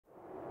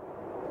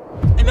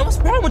Hey, man, what's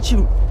wrong with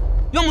you?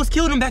 You almost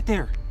killed him back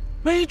there.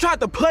 Man, he tried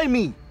to play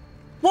me.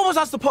 What was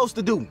I supposed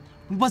to do?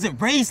 We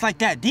wasn't raised like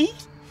that, D.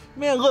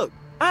 Man, look,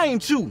 I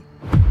ain't you.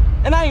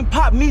 And I ain't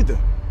Pop neither.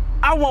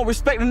 I want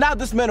respect and not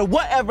this man or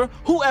whatever,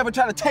 whoever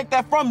tried to take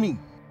that from me.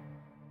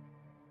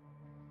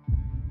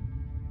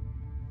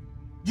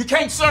 You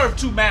can't serve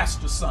two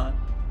masters, son.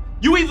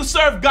 You either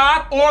serve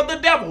God or the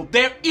devil.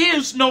 There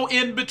is no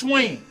in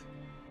between.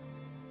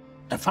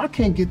 If I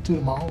can't get through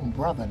to my own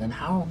brother, then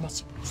how am I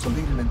supposed to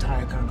lead an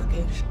entire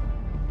congregation?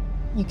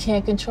 You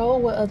can't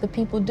control what other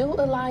people do,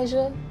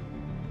 Elijah.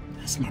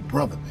 That's my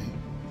brother, man.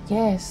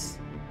 Yes.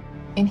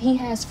 And he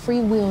has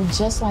free will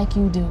just like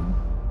you do.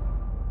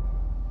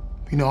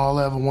 You know, all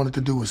I ever wanted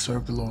to do was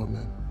serve the Lord,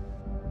 man.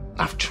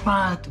 I've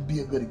tried to be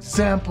a good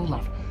example.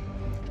 I've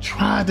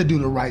tried to do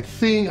the right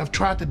thing. I've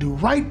tried to do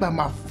right by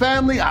my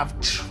family. I've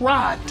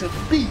tried to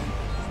be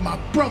my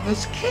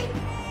brother's keeper.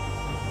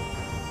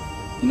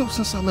 You know,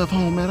 since I left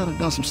home, man, I done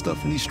done some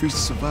stuff in these streets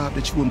to survive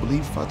that you wouldn't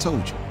believe if I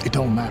told you. It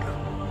don't matter.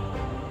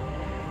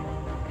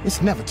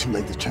 It's never too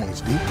late to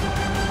change, D.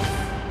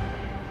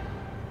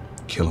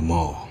 Kill them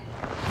all.